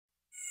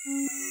Hi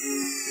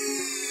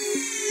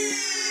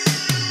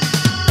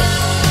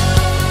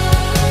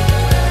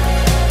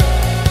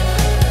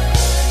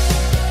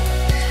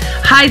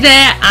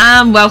there,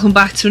 and welcome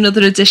back to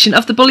another edition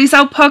of the Bullies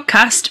Out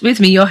Podcast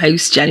with me, your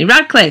host, Jenny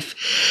Radcliffe.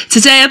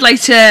 Today I'd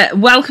like to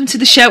welcome to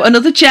the show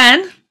another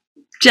Jenn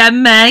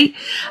May.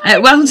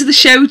 Welcome to the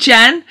show,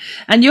 Jenn,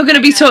 and you're going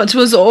to be talking to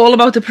us all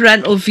about the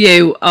parental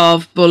view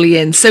of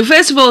bullying. So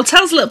first of all,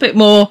 tell us a little bit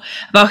more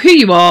about who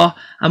you are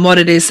and what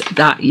it is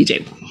that you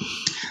do.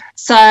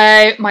 So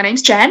my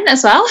name's Jenn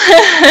as well,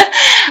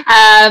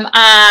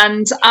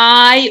 and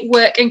I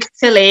work in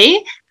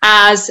Caerphilly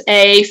as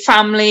a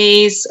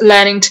families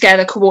learning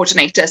together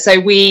coordinator. So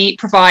we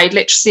provide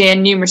literacy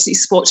and numeracy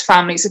support to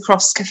families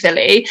across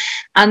Caerphilly.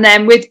 And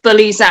then with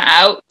Bullies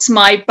Out,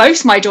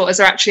 both my daughters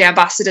are actually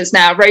ambassadors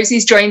now.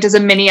 Rosie's joined as a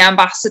mini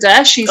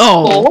ambassador. She's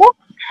 4.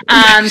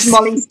 And yes.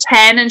 Molly's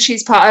 10, and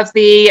she's part of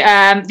the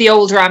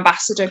older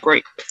ambassador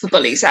group for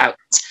Bullies Out.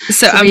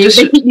 So they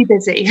keep you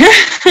busy.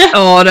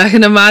 Oh, I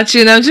can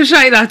imagine. I'm just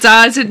writing that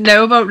down. I didn't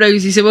know about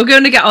Rosie, so we're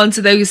going to get on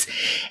to those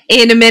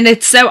in a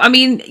minute. So, I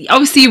mean,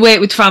 obviously you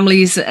work with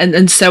families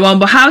and so on,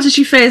 but how did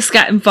you first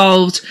get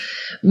involved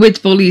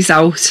with Bullies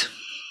Out?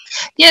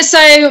 Yeah,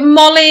 so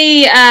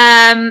Molly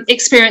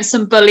experienced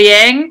some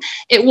bullying.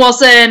 It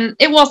wasn't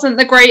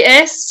the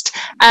greatest.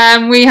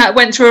 We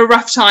went through a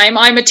rough time.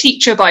 I'm a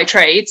teacher by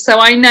trade, so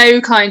I know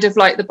kind of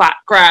like the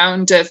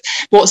background of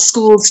what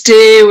schools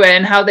do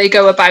and how they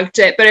go about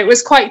it. But it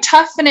was quite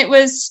tough, and it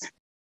was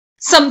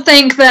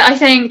something that I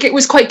think it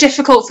was quite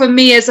difficult for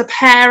me as a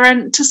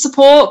parent to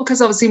support,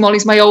 because obviously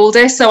Molly's my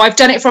oldest, so I've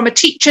done it from a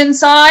teaching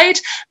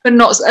side, but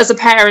not as a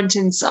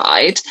parenting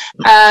side.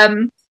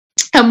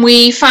 And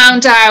we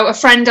found out, a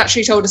friend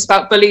actually told us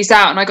about Bullies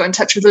Out, and I got in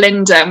touch with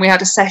Linda, and we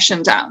had a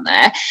session down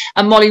there,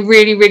 and Molly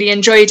really, really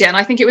enjoyed it. And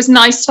I think it was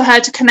nice for her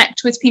to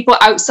connect with people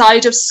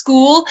outside of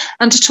school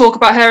and to talk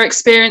about her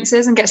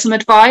experiences and get some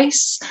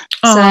advice.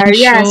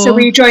 So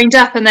we joined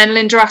up, and then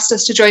Linda asked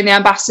us to join the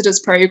ambassadors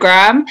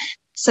program.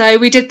 So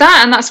we did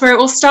that, and that's where it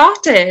all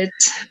started.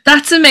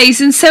 That's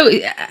amazing. So,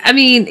 I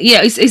mean,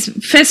 yeah,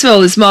 first of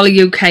all, is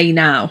Molly okay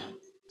now?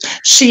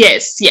 She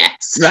is,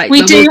 yes. Right,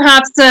 we do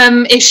have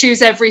some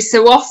issues every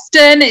so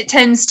often. It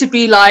tends to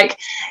be like,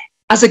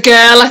 as a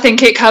girl, I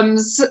think it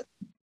comes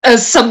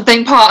as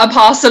something part and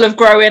parcel of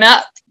growing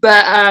up,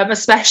 but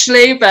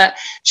especially. But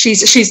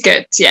she's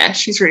good. Yeah,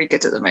 she's really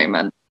good at the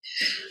moment.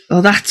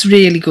 Well, that's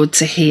really good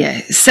to hear.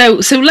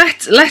 So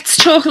let's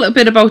talk a little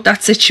bit about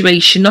that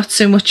situation. Not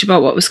so much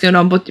about what was going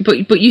on, but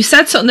you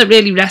said something that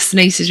really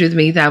resonated with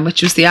me then,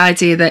 which was the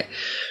idea that,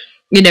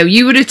 you know,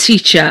 you were a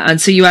teacher, and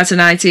so you had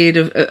an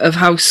idea of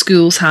how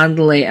schools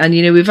handle it. And,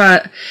 you know,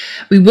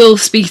 we will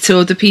speak to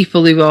other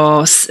people who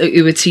are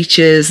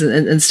teachers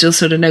and still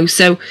sort of know.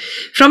 So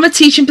from a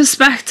teaching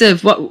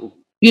perspective, what,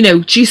 you know,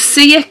 do you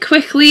see it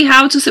quickly?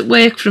 How does it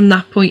work from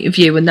that point of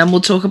view? And then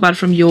we'll talk about it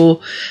from your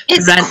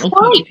parental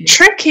point of view. It's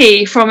quite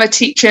tricky from a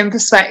teaching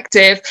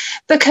perspective,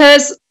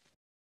 because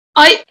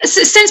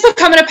since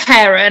becoming a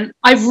parent,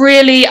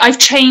 I've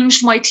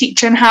changed my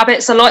teaching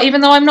habits a lot.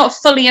 Even though I'm not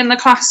fully in the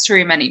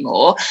classroom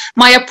anymore,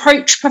 my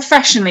approach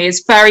professionally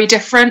is very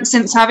different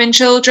since having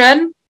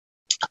children.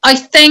 I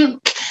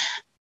think,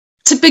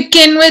 to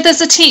begin with,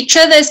 as a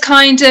teacher, there's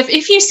kind of,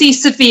 if you see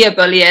severe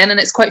bullying and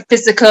it's quite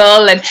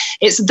physical and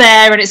it's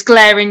there and it's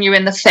glaring you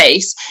in the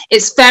face,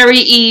 it's very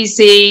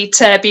easy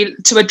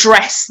to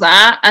address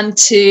that and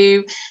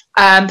to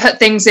put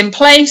things in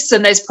place,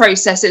 and there's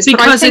processes.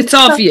 Because it's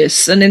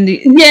obvious, and in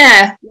the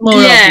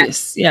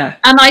obvious, yeah.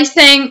 And I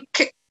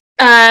think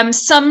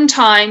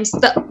sometimes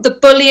the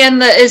bullying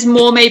that is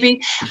more,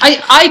 maybe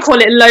I call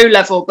it low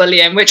level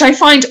bullying, which I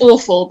find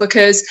awful,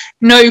 because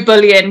no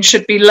bullying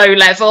should be low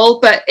level,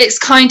 but it's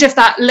kind of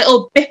that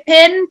little bip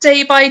in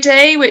day by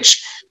day,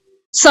 which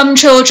some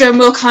children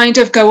will kind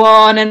of go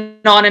on,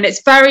 and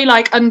it's very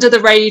like under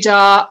the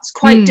radar. It's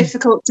quite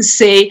difficult to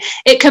see.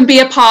 It can be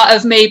a part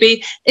of,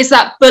 maybe, is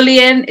that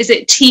bullying? Is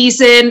it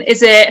teasing?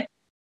 Is it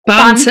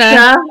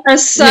banter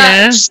as such?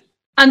 Yeah.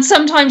 And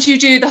sometimes you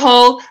do the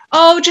whole,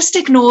 just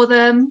ignore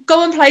them,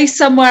 go and play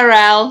somewhere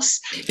else.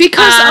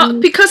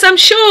 Because I'm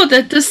sure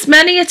that there's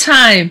many a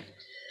time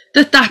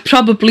that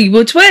probably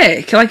would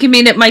work. Like, I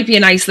mean, it might be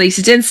an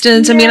isolated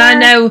incident. Yeah. I mean, I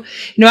know,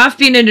 you know, I've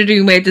been in a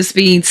room where there's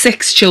been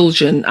 6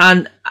 children,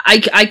 and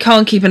I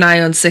can't keep an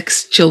eye on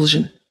 6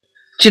 children.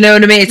 Do you know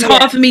what I mean? It's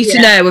hard for me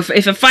to know if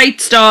a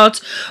fight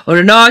starts, or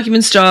an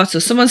argument starts,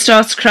 or someone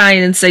starts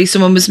crying and say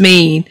someone was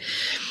mean.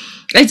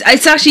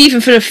 It's actually, even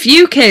for a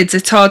few kids,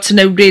 it's hard to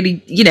know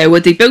really, you know, were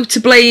they both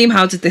to blame?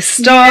 How did this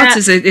start? Yeah.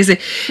 Is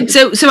it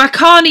so I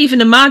can't even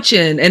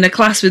imagine in a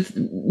class with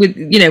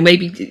you know,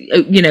 maybe,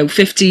 you know,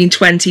 15,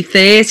 20,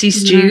 30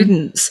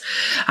 students,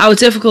 how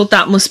difficult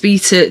that must be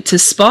to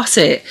spot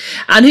it.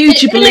 And who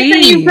do you believe?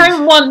 You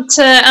don't want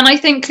to, and I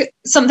think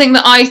something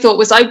that I thought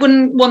was, I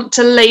wouldn't want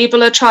to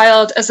label a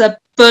child as a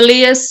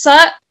bully as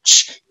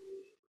such,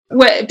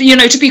 you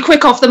know, to be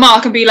quick off the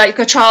mark and be like,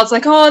 a child's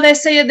like, oh, they're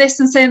saying this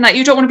and saying that.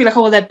 You don't want to be like,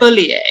 oh, they're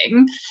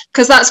bullying,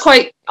 because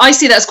I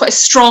see that's quite a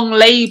strong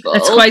label.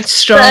 It's quite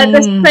strong. But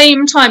at the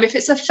same time, if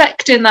it's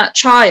affecting that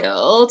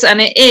child and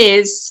it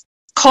is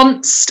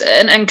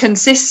constant and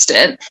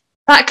consistent,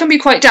 that can be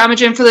quite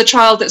damaging for the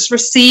child that's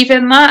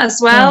receiving that as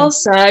well.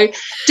 So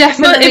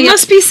definitely. But it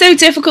must be so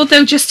difficult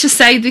though, just to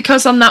say,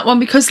 because on that one,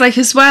 because like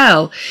as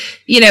well,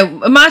 you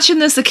know, imagine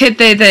there's a kid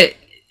there that,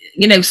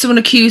 you know, someone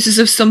accuses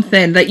of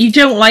something that you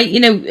don't like. You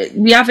know,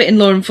 we have it in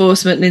law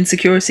enforcement and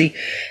insecurity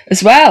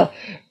as well.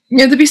 You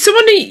know, there'd be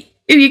someone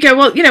who you go,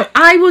 well, you know,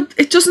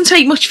 it doesn't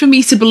take much for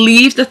me to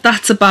believe that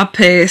that's a bad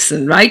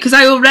person, right? Because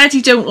I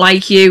already don't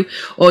like you,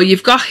 or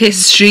you've got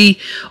history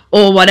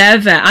or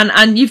whatever.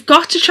 And you've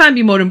got to try and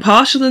be more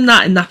impartial than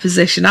that in that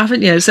position,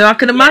 haven't you? So I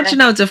can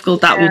imagine how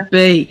difficult that would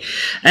be.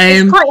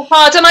 It's quite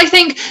hard. And I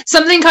think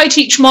something I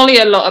teach Molly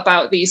a lot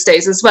about these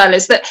days as well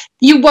is that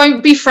you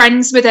won't be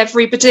friends with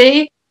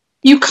everybody.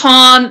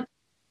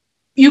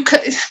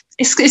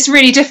 It's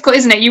really difficult,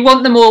 isn't it? You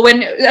want them all.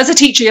 When as a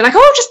teacher you're like,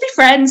 oh, just be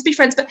friends,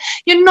 but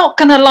you're not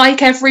going to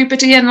like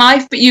everybody in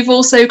life. But you've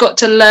also got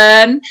to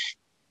learn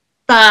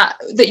that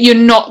you're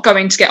not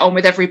going to get on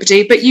with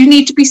everybody, but you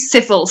need to be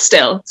civil,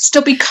 still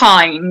be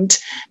kind.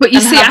 But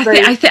you see,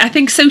 I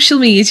think social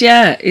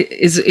media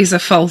is a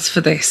fault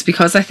for this,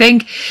 because I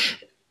think,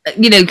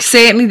 you know,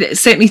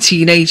 certainly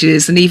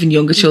teenagers and even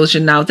younger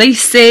children now, they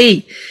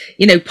see,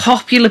 you know,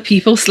 popular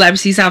people,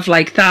 celebrities have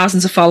like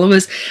thousands of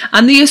followers,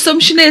 and the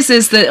assumption is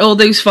that all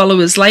those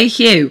followers like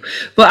you.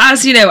 But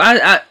as you know,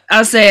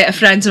 as a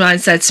friend of mine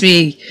said to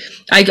me,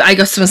 I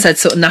got someone said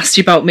something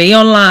nasty about me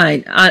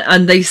online,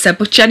 and they said,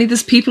 but Jenny,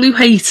 there's people who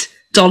hate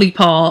Dolly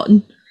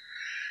Parton,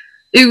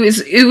 who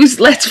is,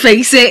 let's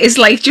face it, is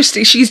like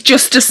she's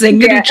just a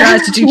singer who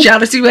tries to do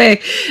charity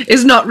work,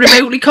 is not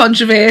remotely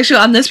controversial,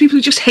 and there's people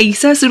who just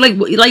hate her. So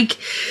like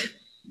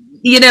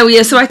you know,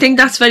 so I think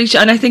that's very,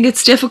 and I think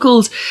it's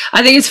difficult.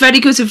 I think it's very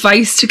good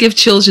advice to give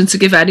children, to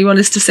give anyone,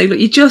 is to say, look,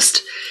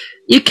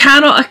 you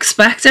cannot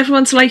expect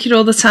everyone to like you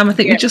all the time. I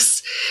think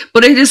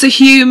but it is a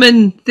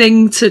human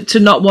thing to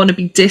not want to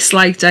be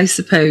disliked, I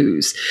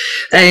suppose.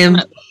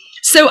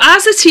 So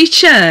as a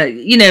teacher,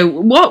 you know,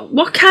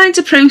 what kinds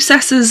of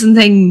processes and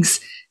things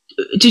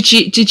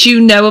did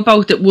you know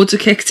about that would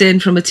have kicked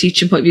in from a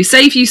teaching point of view?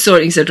 Say if you saw it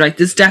and you said, right,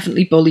 there's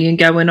definitely bullying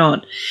going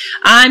on.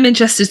 I'm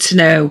interested to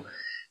know,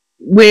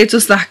 where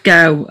does that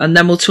go? And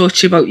then we'll talk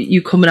to you about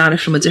you coming at it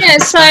from a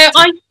different perspective. So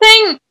I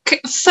think,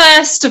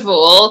 first of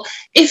all,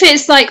 if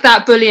it's like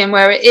that bullying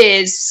where it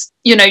is,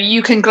 you know,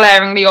 you can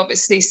glaringly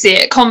obviously see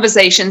it,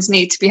 conversations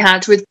need to be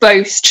had with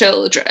both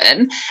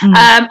children.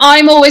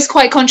 I'm always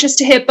quite conscious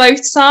to hear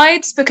both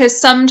sides,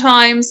 because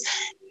sometimes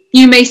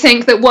you may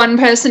think that one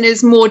person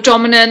is more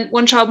dominant,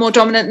 one child more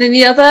dominant than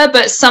the other,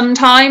 but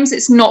sometimes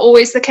it's not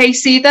always the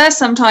case either.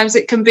 Sometimes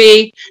it can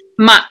be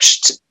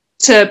matched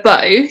to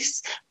both.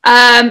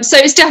 So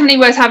it's definitely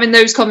worth having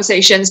those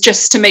conversations,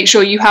 just to make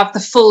sure you have the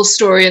full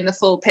story and the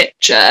full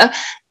picture.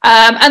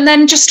 And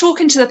then just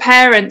talking to the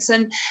parents,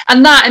 and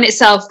that in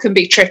itself can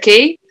be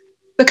tricky,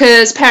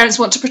 because parents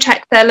want to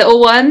protect their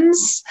little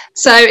ones.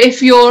 So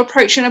if you're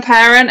approaching a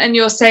parent and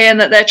you're saying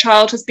that their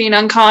child has been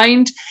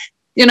unkind,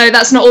 you know,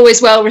 that's not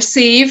always well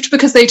received,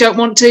 because they don't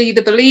want to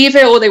either believe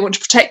it, or they want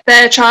to protect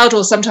their child,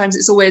 or sometimes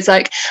it's always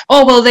like,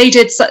 oh, well, they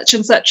did such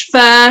and such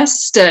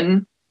first,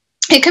 and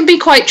it can be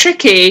quite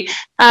tricky.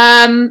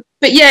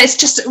 But yeah, it's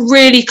just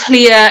really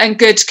clear and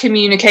good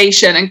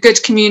communication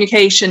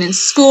in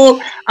school.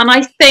 And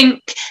I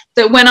think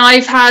that when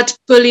I've had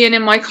bullying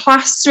in my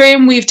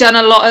classroom, we've done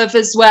a lot of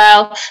as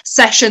well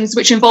sessions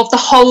which involve the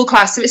whole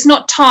class. So it's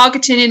not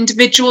targeting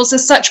individuals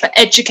as such, but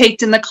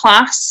educating the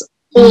class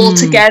all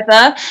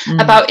together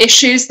about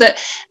issues that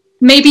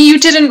maybe you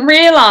didn't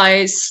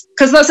realise.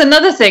 Because that's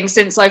another thing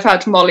since I've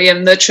had Molly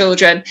and the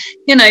children,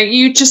 you know,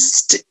 you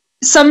just,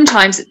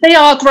 sometimes they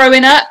are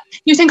growing up.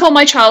 You think, oh,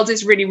 my child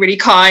is really, really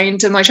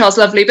kind and my child's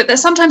lovely, but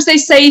sometimes they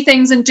say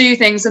things and do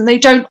things and they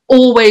don't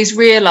always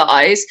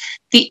realise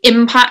the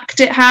impact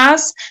it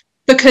has,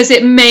 because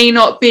it may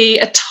not be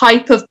a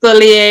type of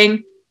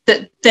bullying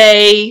that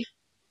they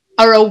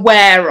are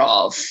aware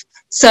of.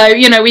 So,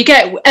 you know,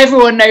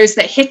 everyone knows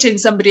that hitting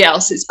somebody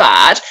else is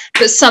bad,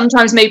 but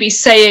sometimes maybe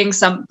saying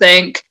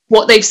something,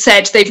 what they've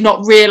said, they've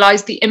not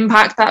realised the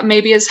impact that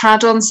maybe has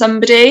had on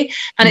somebody.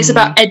 And it's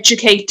about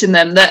educating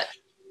them that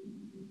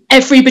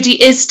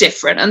everybody is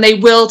different and they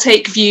will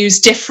take views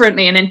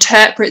differently and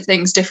interpret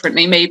things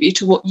differently maybe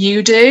to what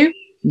you do.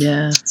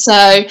 Yeah.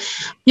 So,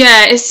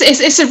 yeah,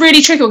 it's a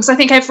really tricky one, because I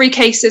think every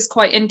case is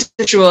quite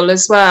individual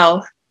as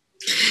well.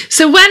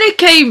 So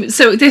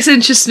this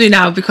interests me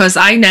now, because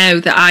I know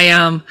that I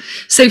am,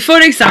 so for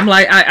example,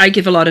 I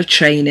give a lot of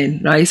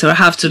training, right? So I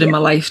have done in my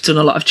life, done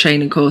a lot of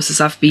training courses.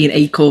 I've been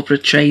a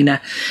corporate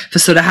trainer for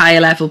sort of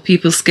higher level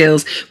people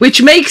skills,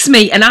 which makes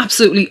me an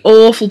absolutely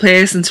awful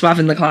person to have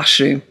in the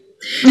classroom.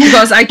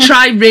 because I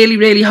try really,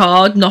 really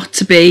hard not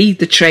to be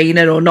the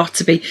trainer or not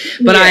to be,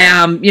 but I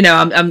am, you know,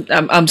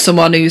 I'm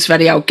someone who's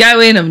very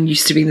outgoing. I'm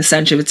used to being the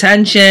centre of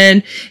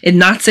attention. In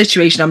that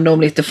situation, I'm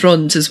normally at the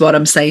front, is what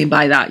I'm saying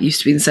by that, used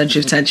to be the centre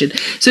of attention.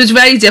 So it's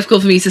very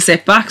difficult for me to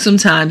sit back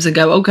sometimes and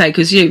go, okay,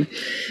 because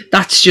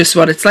that's just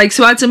what it's like.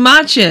 So I'd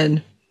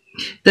imagine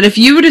that if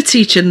you were a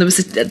teacher and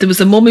there was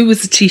a mum who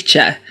was a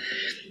teacher,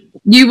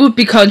 you would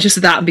be conscious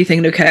of that and be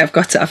thinking, okay, I've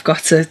got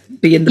to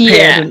be in the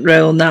parent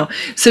role now.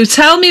 So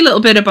tell me a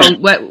little bit about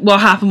what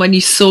happened when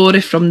you saw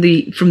it from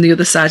the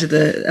other side of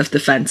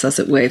the fence, as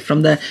it were,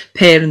 from the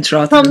parent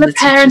rather than the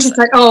parent. It's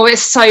like, oh,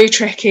 it's so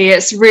tricky.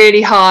 It's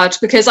really hard,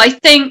 because I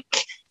think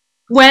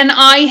when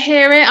I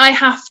hear it, I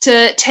have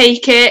to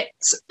take it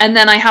and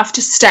then I have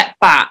to step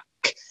back,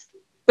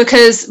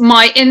 because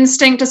my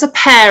instinct as a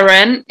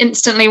parent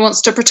instantly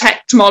wants to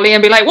protect Molly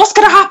and be like, what's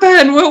going to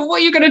happen? What are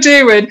you going to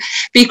do? And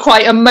be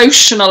quite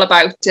emotional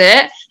about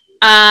it.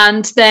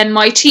 And then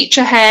my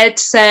teacher head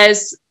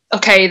says,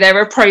 okay, there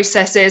are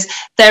processes.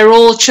 They're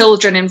all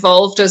children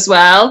involved as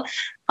well.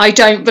 I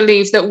don't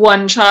believe that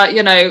one child,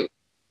 you know,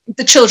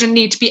 the children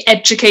need to be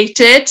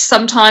educated.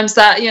 Sometimes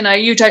that, you know,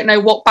 you don't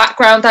know what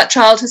background that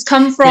child has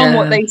come from,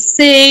 what they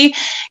see,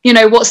 you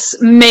know,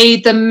 what's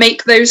made them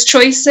make those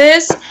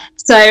choices.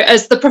 So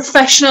as the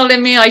professional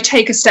in me, I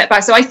take a step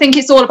back. So I think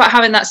it's all about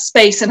having that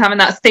space and having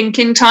that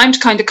thinking time to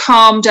kind of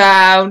calm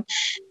down,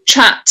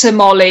 chat to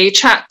Molly,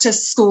 chat to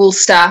school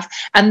staff,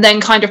 and then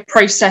kind of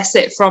process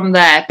it from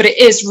there. But it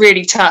is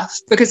really tough,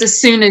 because as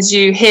soon as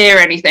you hear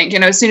anything, you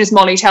know, as soon as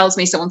Molly tells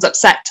me someone's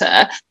upset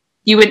her,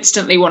 you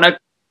instantly want to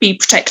be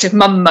protective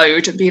mum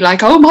mode and be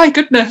like, oh my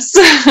goodness.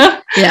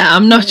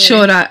 I'm not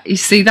sure that, you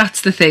see,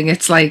 that's the thing.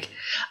 It's like,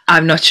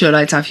 I'm not sure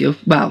I'd have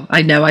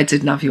I know I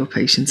didn't have your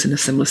patience in a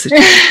similar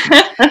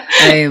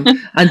situation.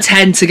 And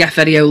tend to get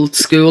very old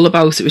school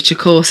about it, which of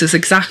course is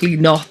exactly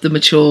not the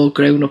mature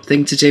grown up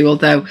thing to do.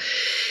 Although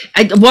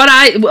what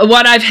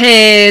I've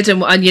heard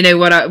and you know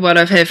what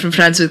I've heard from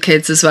friends with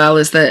kids as well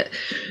is that,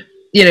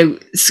 you know,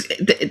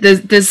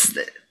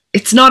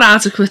 it's not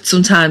adequate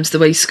sometimes the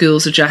way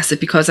schools address it,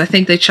 because I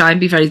think they try and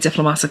be very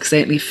diplomatic,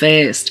 certainly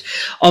first.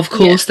 Of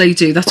course they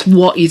do. That's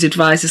what you'd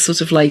advise, is sort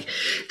of like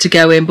to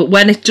go in. But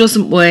when it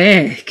doesn't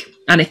work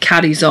and it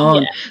carries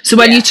on. So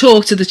when you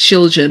talk to the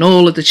children,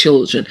 all of the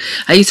children,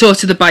 and you talk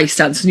to the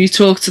bystanders and you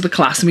talk to the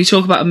class and we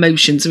talk about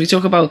emotions and we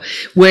talk about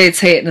words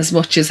hurting as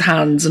much as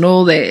hands and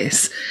all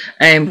this,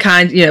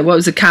 kind, you know, what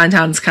was it? Kind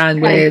hands,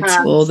 kind words,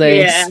 all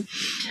this. Yeah.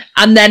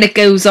 And then it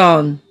goes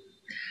on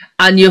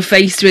and you're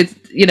faced with,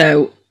 you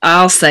know,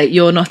 I'll say,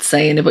 you're not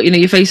saying it, but you know,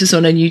 you're faced with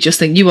someone and you just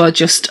think, you are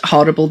just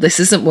horrible, this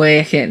isn't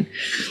working.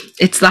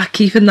 It's that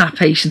keeping that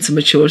patience and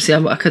maturity,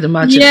 I could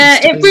imagine. Yeah,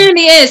 it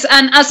really is.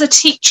 And as a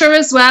teacher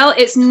as well,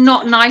 it's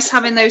not nice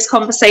having those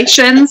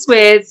conversations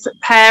with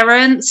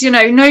parents. You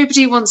know,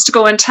 nobody wants to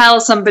go and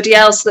tell somebody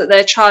else that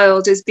their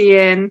child is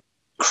being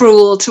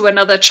cruel to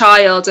another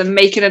child and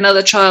making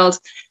another child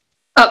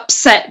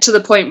upset to the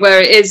point where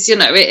it is, you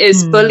know, it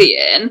is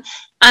bullying.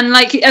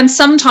 And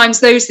sometimes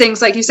those things,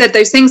 like you said,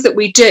 those things that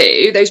we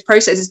do, those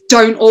processes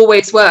don't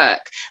always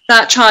work.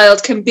 That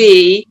child can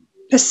be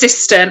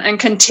persistent and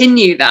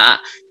continue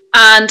that.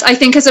 And I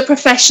think as a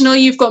professional,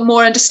 you've got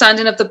more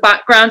understanding of the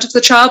background of the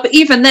child. But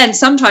even then,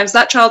 sometimes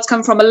that child's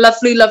come from a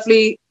lovely,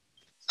 lovely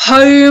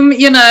home,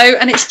 you know,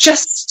 and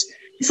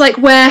it's like,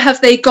 where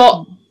have they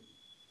got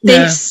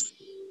this,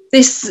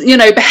 you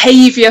know,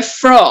 behavior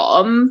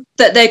from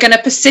that they're going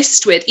to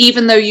persist with,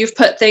 even though you've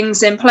put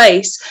things in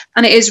place?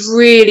 And it is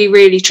really,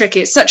 really tricky.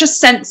 It's such a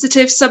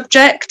sensitive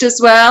subject as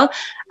well.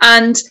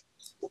 And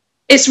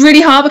it's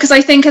really hard, because I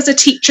think as a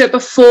teacher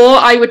before,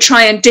 I would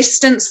try and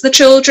distance the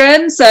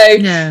children. So,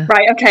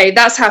 right, okay,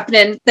 that's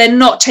happening. They're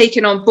not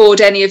taking on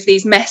board any of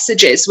these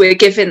messages we're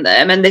giving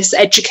them and this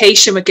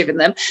education we're giving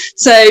them.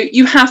 So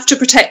you have to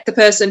protect the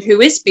person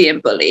who is being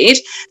bullied.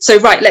 So,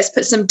 right, let's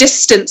put some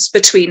distance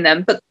between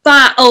them. But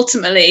that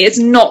ultimately is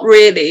not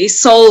really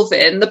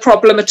solving the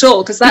problem at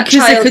all, because child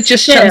they could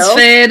just transfer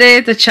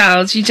it, the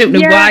child. You don't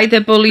know why they're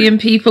bullying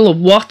people or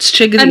what's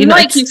triggered. And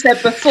like you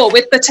said before,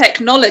 with the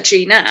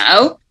technology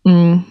now,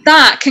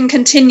 that can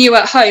continue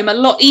at home a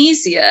lot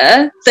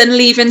easier than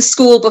leaving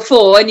school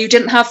before, and you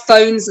didn't have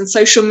phones and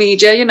social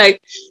media. You know,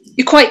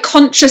 you're quite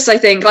conscious, I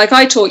think. Like,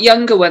 I taught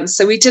younger ones,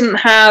 so we didn't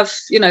have,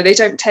 you know, they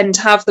don't tend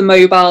to have the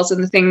mobiles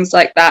and the things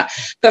like that.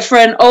 But for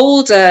an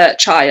older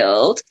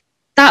child,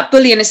 that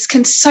bullying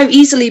can so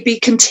easily be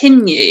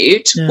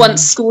continued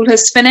once school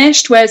has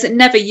finished, whereas it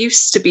never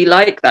used to be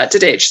like that,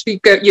 did it? Just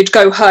you'd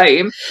go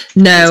home.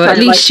 No, at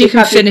least you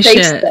can finish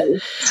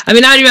it. I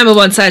mean, I remember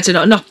once I had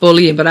not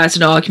bullying, but I had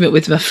an argument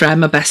with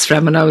my best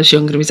friend when I was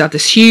younger, and we had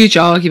this huge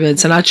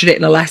argument, and I'd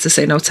written a letter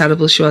saying how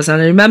terrible she was.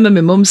 And I remember my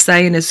mum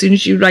saying, as soon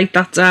as you write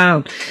that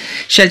down,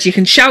 she said, you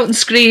can shout and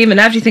scream and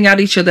everything at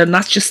each other, and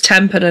that's just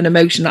temper and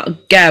emotion, that'll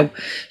go.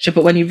 She said,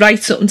 but when you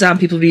write something down,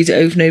 people read it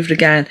over and over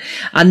again.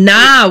 And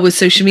now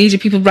with social social media,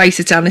 people write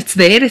it down, it's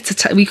there,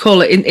 we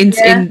call it in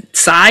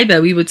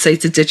cyber, we would say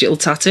it's a digital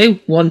tattoo.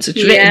 Once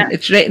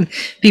it's written,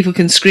 people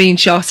can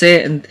screenshot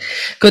it, and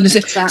goodness.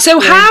 Exactly. So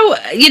how,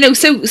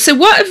 so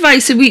what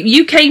advice,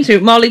 you came through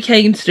it, Molly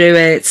came through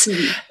it,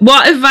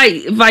 what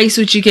advice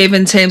would you give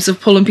in terms of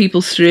pulling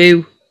people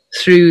through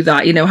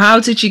that? How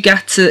did you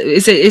get to,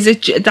 is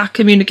it that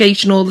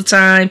communication all the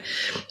time?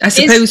 I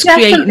suppose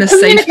creating a safe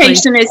place.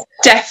 Communication is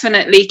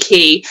definitely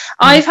key.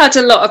 I've had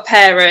a lot of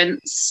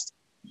parents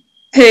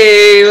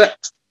who,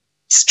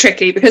 it's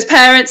tricky because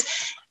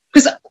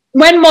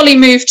when Molly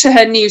moved to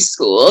her new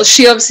school,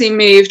 she obviously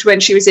moved when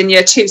she was in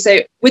year 2. So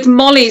with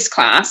Molly's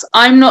class,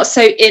 I'm not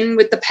so in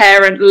with the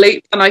parent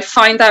loop, and I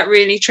find that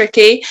really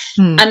tricky.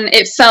 And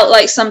it felt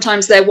like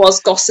sometimes there was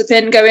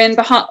gossiping going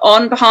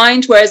on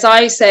behind, whereas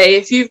I say,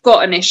 if you've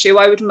got an issue,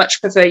 I would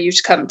much prefer you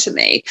to come to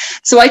me.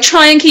 So I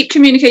try and keep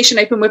communication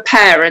open with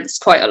parents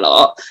quite a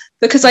lot,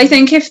 because I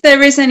think if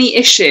there is any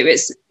issue,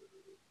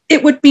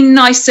 it would be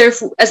nicer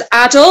if, as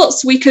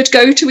adults, we could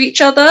go to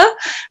each other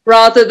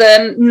rather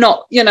than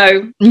not,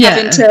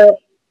 having to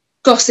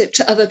gossip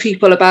to other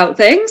people about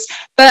things.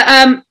 But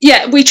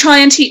we try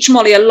and teach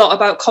Molly a lot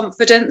about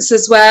confidence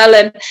as well.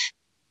 And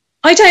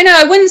I don't know,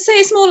 I wouldn't say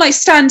it's more like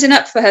standing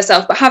up for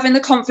herself, but having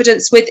the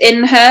confidence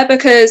within her,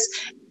 because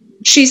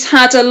she's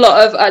had a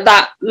lot of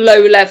that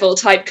low level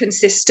type,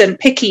 consistent,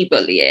 picky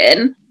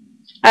bullying.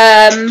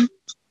 And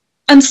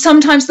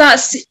sometimes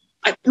that's,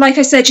 like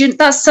I said,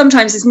 that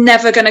sometimes is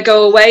never going to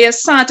go away.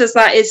 As sad as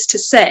that is to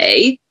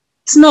say,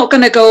 it's not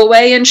going to go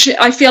away. And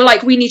I feel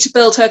like we need to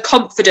build her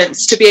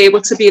confidence to be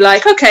able to be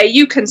like, okay,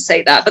 you can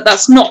say that, but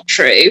that's not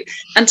true.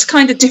 And to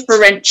kind of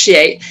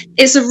differentiate.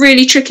 It's a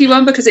really tricky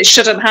one because it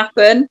shouldn't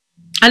happen.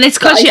 And it's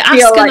because you're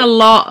asking a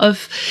lot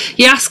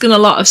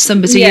of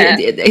somebody. Yeah.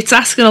 It's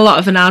asking a lot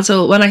of an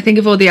adult. When I think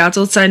of all the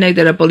adults I know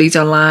that are bullied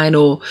online,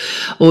 or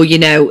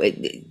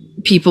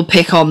people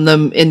pick on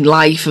them in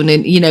life, and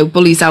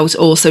Bullies Out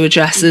also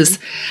addresses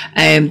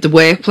the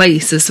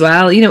workplace as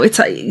well. It's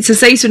to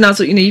say to an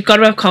adult, you've got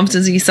to have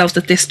confidence in yourself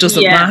that this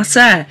doesn't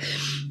matter.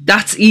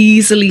 That's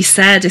easily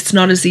said. It's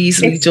not as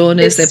easily done,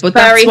 is it? But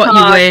that's what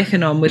you're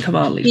working on with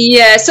Molly.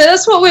 Yeah, so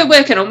that's what we're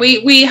working on.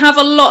 We have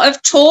a lot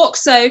of talk.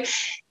 So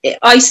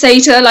I say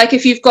to her, like,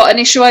 if you've got an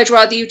issue, I'd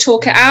rather you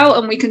talk it out,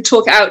 and we can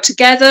talk it out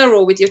together,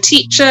 or with your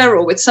teacher,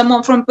 or with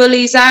someone from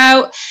Bullies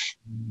Out.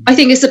 I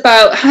think it's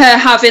about her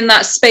having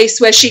that space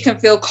where she can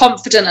feel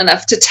confident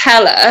enough to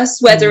tell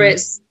us whether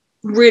it's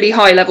really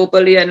high level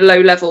bullying,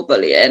 low level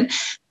bullying,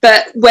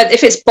 but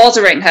if it's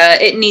bothering her,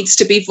 it needs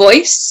to be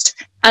voiced.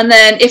 And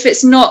then if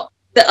it's not,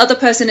 the other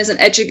person isn't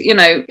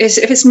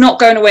if it's not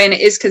going away and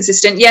it is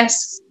consistent,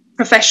 yes,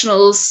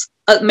 professionals,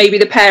 maybe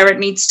the parent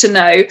needs to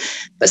know,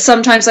 but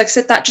sometimes, like I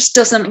said, that just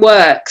doesn't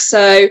work.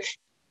 So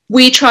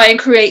we try and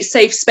create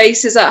safe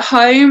spaces at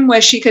home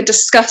where she can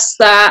discuss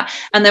that,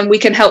 and then we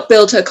can help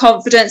build her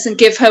confidence and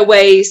give her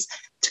ways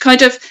to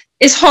kind of,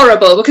 it's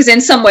horrible because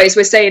in some ways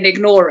we're saying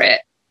ignore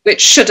it,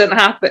 which shouldn't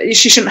happen.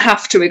 She shouldn't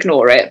have to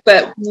ignore it.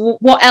 But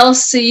what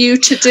else are you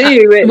to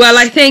do? Well,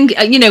 I think,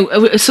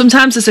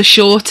 sometimes it's a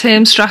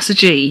short-term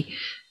strategy.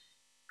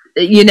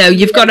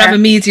 You've got to have a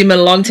medium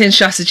and long-term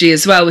strategy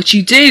as well, which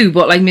you do.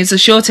 But it's a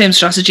short-term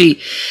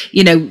strategy,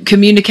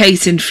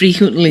 communicating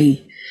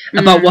frequently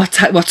about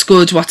what's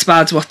good, what's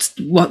bad,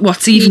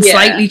 what's even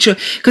slightly true.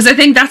 Because I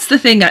think that's the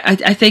thing.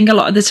 I think a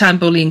lot of the time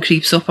bullying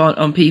creeps up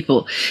on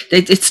people.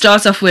 It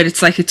starts off where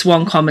it's like, it's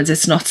one comment,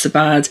 it's not so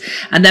bad,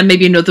 and then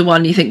maybe another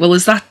one, you think, well,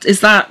 is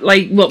that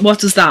like, what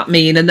does that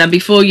mean? And then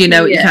before you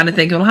know it, you kind of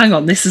think, well, hang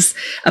on, this is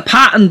a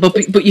pattern,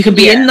 but you can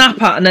be in that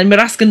pattern. And we're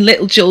asking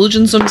little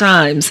children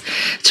sometimes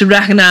to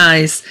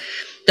recognise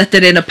that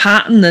they're in a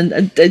pattern,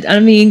 and I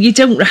mean, you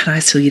don't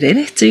recognise till you're in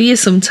it, do you?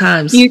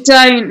 Sometimes you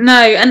don't know,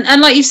 and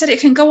like you said,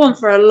 it can go on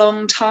for a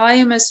long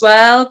time as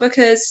well,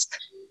 because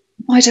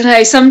I don't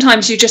know,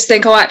 sometimes you just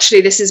think, oh,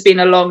 actually this has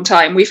been a long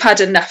time, we've had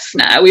enough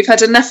now, we've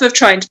had enough of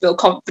trying to build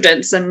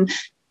confidence and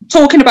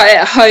talking about it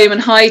at home and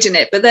hiding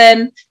it. But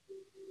then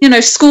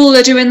school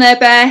are doing their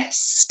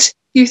best.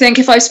 You think,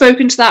 if I've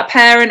spoken to that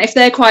parent, if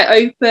they're quite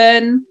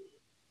open,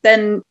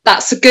 then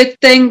that's a good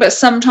thing. But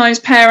sometimes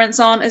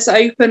parents aren't as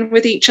open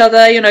with each other.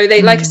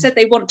 They, like I said,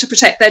 they want to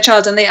protect their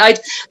child, and I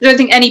don't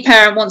think any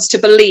parent wants to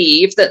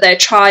believe that their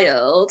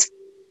child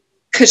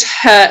could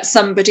hurt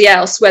somebody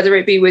else, whether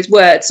it be with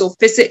words or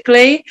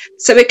physically.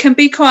 So it can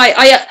be quite,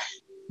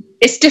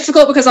 it's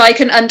difficult, because I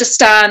can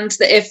understand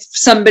that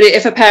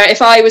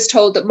if I was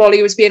told that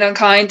Molly was being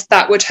unkind,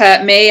 that would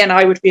hurt me, and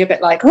I would be a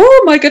bit like,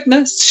 oh my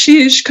goodness,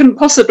 she couldn't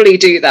possibly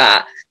do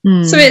that.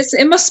 So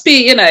it must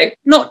be,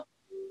 not,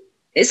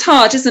 it's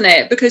hard, isn't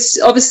it? Because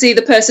obviously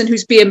the person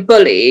who's being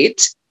bullied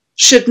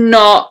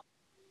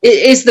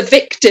is the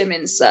victim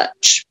in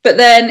such. But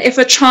then if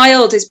a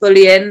child is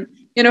bullying,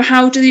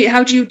 how do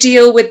you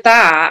deal with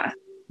that?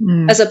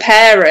 as a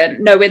parent,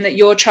 knowing that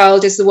your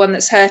child is the one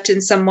that's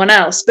hurting someone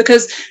else,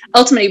 because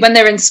ultimately when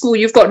they're in school,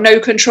 you've got no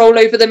control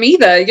over them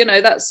either. You know,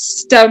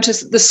 that's down to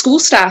the school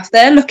staff.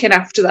 They're looking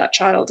after that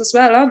child as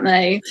well, aren't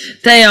they?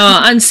 They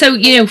are. And so,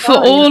 you know, for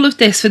all of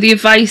this, for the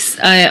advice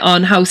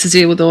on how to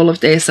deal with all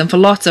of this, and for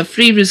lots of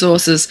free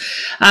resources,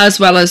 as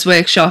well as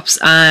workshops,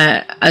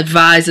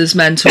 advisors,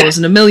 mentors,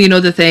 and a million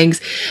other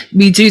things,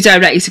 we do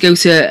direct you to go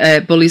to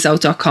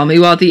bulliesout.com,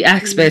 who are the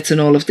experts in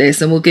all of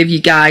this, and will give you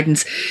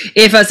guidance.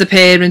 If as a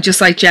parent,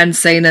 just like Jen's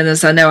saying, and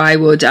as I know I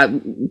would,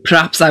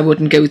 perhaps I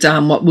wouldn't go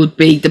down what would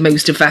be the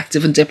most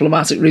effective and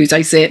diplomatic route.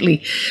 I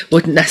certainly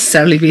wouldn't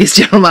necessarily be as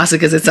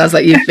diplomatic as it sounds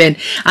like you've been.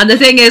 And the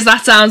thing is,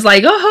 that sounds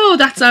like, oh,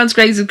 that sounds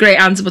great, it's a great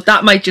answer, but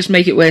that might just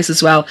make it worse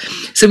as well.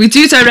 So we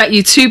do direct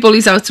you to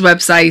Bullies Out's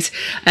website,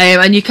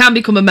 and you can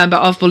become a member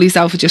of Bullies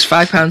Out for just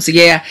 £5 a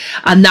year,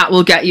 and that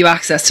will get you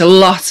access to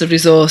lots of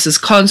resources,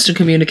 constant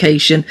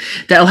communication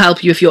that'll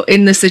help you if you're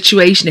in this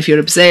situation, if you're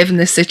observing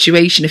this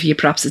situation, if you're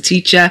perhaps a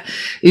teacher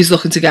who's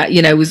looking to get,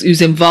 you know,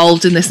 who's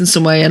involved in this in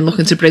some way and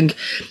looking to bring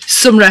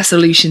some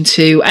resolution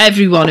to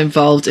everyone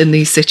involved in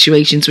these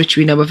situations, which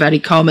we know are very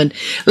common.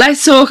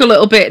 Let's talk a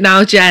little bit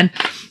now, Jenn,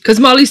 because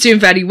Molly's doing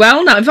very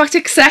well now, in fact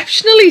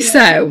exceptionally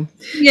so.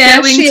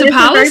 Yeah, going to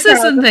palaces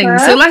and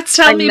things. So let's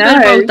tell me a bit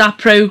about that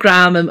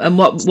programme and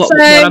what I'm talking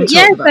about.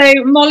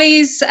 So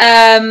Molly's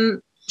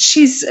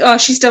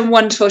she's done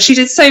wonderful. She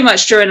did so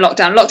much during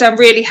lockdown. Lockdown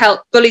really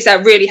helped. Bullies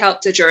Out really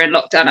helped her during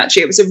lockdown,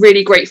 actually. It was a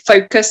really great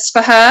focus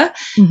for her,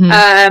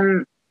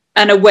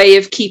 and a way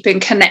of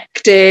keeping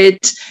connected,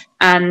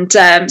 and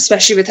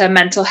especially with her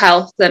mental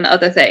health and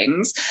other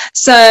things.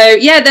 So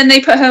yeah, then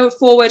they put her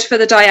forward for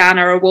the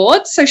Diana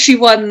Award. So she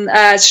won.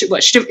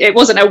 It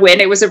wasn't a win;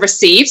 it was a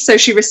receive. So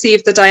she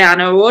received the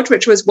Diana Award,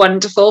 which was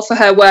wonderful for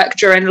her work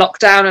during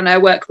lockdown and her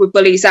work with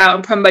Bullies Out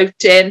and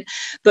promoting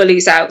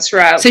Bullies Out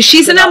throughout. So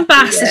she's an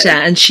ambassador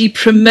and she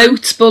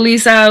promotes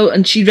Bullies Out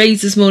and she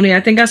raises money. I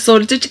think I saw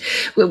it. Trying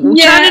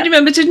to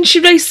remember, didn't she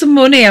raise some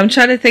money? I'm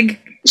trying to think.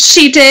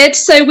 She did.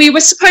 So we were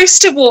supposed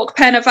to walk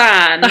Pen y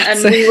Fan,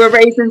 and we were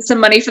raising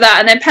some money for that,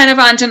 and then Pen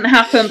y Fan didn't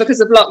happen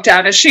because of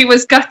lockdown, and she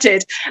was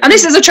gutted. And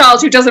this is a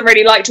child who doesn't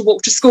really like to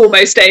walk to school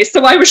most days,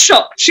 so I was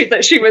shocked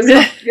that she was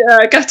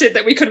gutted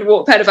that we couldn't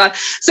walk Pen y Fan.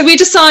 So she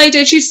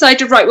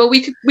decided, right, well,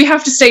 we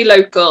have to stay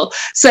local.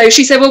 So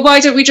she said, well, why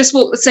don't we just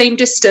walk the same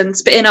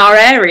distance but in our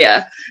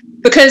area?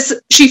 Because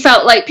she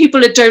felt like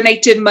people had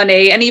donated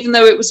money, and even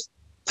though it was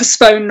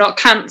postponed, not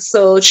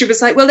cancelled, she was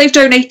like, well, they've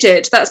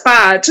donated, that's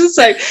bad.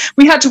 So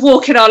we had to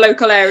walk in our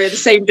local area the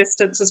same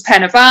distance as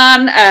Pen y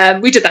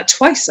Fan. We did that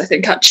twice, I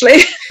think, actually.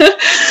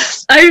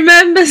 I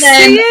remember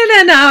seeing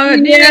her now,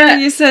 and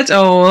you said,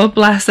 oh,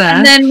 bless her.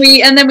 And then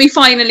we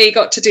finally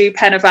got to do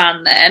Pen y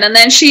Fan then, and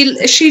then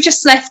she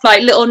just left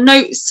like little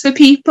notes for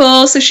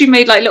people. So she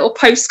made like little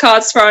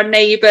postcards for our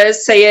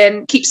neighbours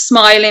saying, keep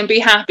smiling, be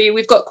happy.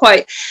 We've got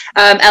quite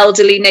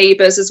elderly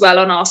neighbours as well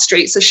on our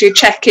street, so she'd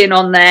check in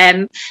on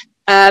them.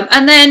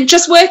 And then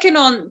just working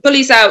on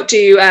Bullies Out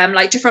do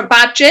like different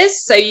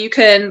badges, so you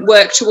can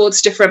work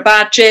towards different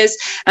badges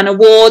and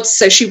awards.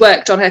 So she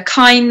worked on her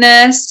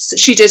kindness.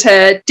 She did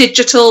her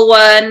digital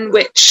one,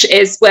 which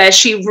is where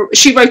she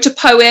wrote a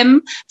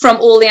poem from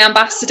all the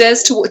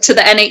ambassadors to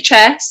the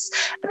NHS,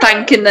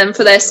 thanking them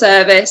for their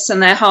service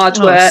and their hard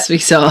work.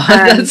 Sweetheart.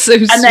 That's so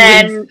sweet. And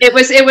then it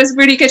was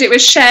really good. It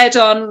was shared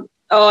on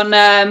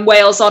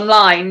Wales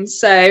Online,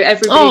 so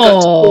everybody got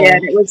to see it,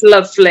 and it was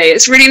lovely.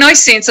 It's really nice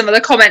seeing some of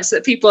the comments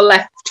that people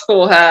left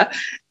for her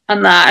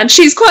and that, and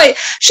she's quite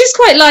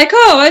like,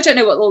 oh, I don't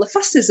know what all the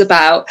fuss is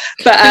about,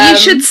 but you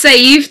should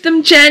save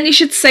them, Jenn. You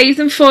should save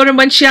them for her, and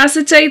when she has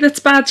a day that's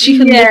bad, she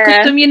can look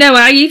at them. You know,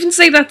 I even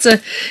say that to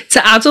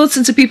adults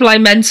and to people I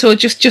mentor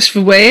just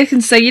for work,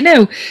 and say, you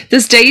know,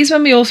 there's days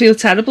when we all feel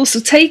terrible, so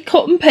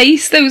cut and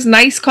paste those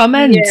nice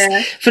comments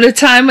for a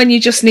time when you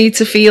just need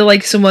to feel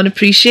like someone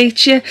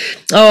appreciates you.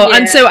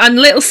 And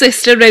little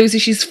sister Rosie,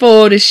 she's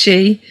 4, is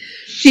she?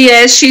 She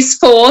is. She's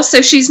 4,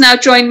 so she's now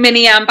joined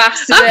Mini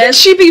Ambassadors. How can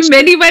she be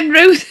Mini when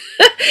Rose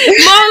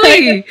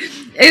Molly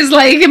is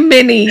like a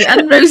mini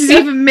and Rose is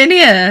even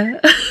minier?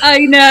 I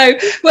know.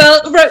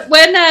 Well,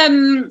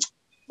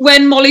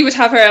 when Molly would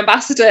have her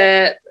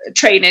ambassador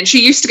training,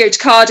 she used to go to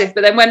Cardiff,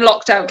 but then when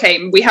lockdown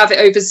came, we have it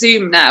over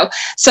Zoom now.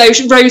 So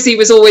Rosie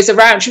was always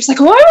around. She was like,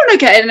 oh, I want to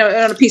get in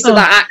on a piece of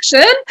that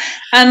action.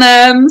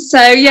 And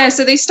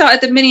so they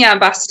started the Mini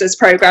Ambassadors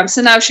program.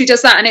 So now she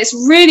does that, and it's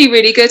really,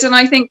 really good. And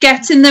I think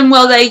getting them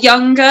while they're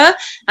younger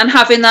and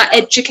having that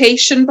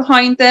education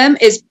behind them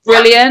is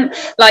brilliant.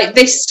 Like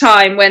this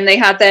time when they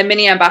had their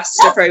Mini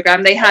Ambassador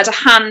program, they had a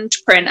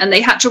handprint and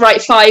they had to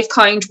write 5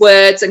 kind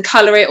words and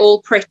colour it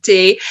all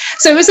pretty.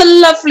 So it was a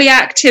lovely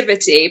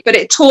activity, but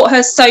it taught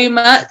her so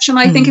much. And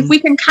I think if we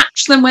can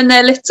catch them when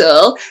they're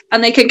little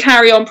and they can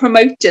carry on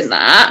promoting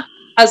that,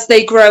 as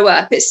they grow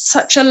up. It's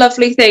such a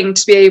lovely thing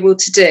to be able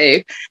to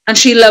do, and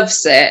she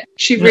loves it.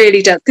 She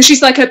really does, because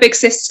she's like her big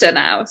sister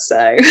now.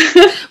 So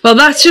well,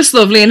 that's just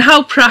lovely, and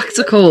how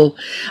practical.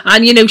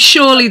 And you know,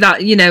 surely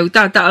that, you know,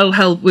 that'll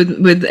help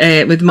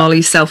with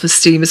Molly's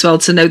self-esteem as well,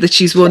 to know that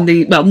she's won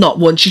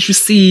she's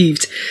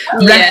received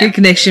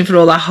recognition for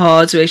all that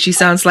hard work. She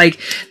sounds like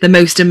the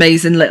most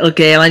amazing little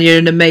girl, and you're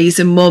an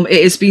amazing mum.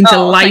 It has been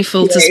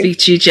delightful to speak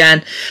to you,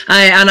 Jen,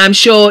 and I'm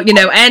sure, you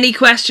know, any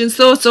questions,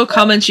 thoughts or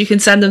comments, you can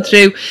send them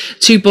through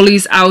to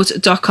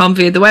bulliesout.com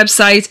via the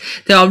website.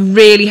 They are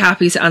really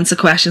happy to answer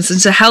questions and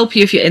to help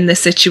you if you're in this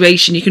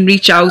situation. You can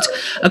reach out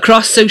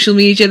across social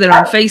media. They're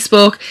on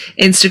Facebook,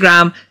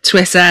 Instagram,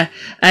 Twitter,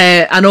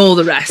 and all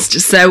the rest.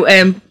 So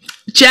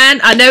Jen,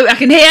 I know, I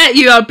can hear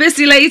you are a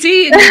busy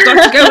lady and you've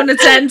got to go and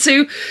attend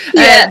to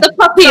the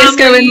puppy is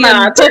going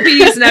mad,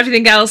 puppies and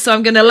everything else, so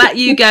I'm going to let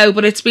you go,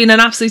 but it's been an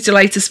absolute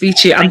delight to speak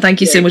to you, and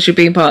thank you so much for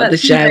being part of the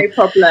show. No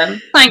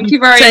problem. Thank you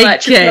very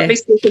much. It's lovely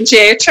speaking to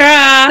you.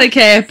 Ta-ra. Take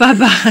care.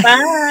 Bye-bye.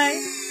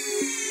 Bye.